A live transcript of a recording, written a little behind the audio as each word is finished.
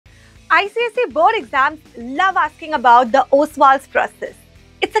ICSE board exams love asking about the Ostwald process.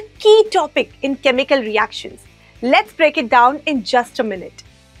 It's a key topic in chemical reactions. Let's break it down in just a minute.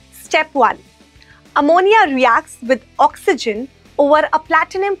 Step 1. Ammonia reacts with oxygen over a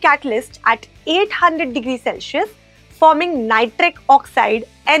platinum catalyst at 800 degrees Celsius, forming nitric oxide,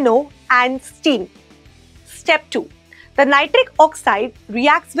 NO, and steam. Step 2. The nitric oxide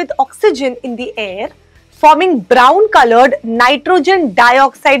reacts with oxygen in the air, forming brown-colored nitrogen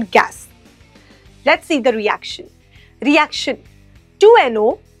dioxide gas. Let's see the reaction. Reaction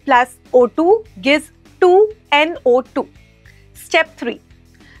 2NO plus O2 gives 2NO2. Step 3.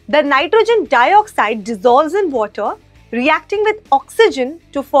 The nitrogen dioxide dissolves in water, reacting with oxygen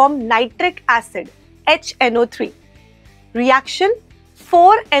to form nitric acid, HNO3. Reaction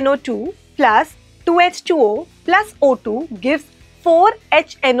 4NO2 plus 2H2O plus O2 gives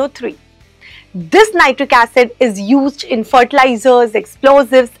 4HNO3. This nitric acid is used in fertilizers,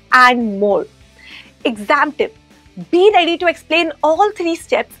 explosives, and more. Exam tip: be ready to explain all three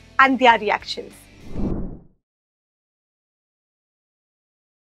steps and their reactions.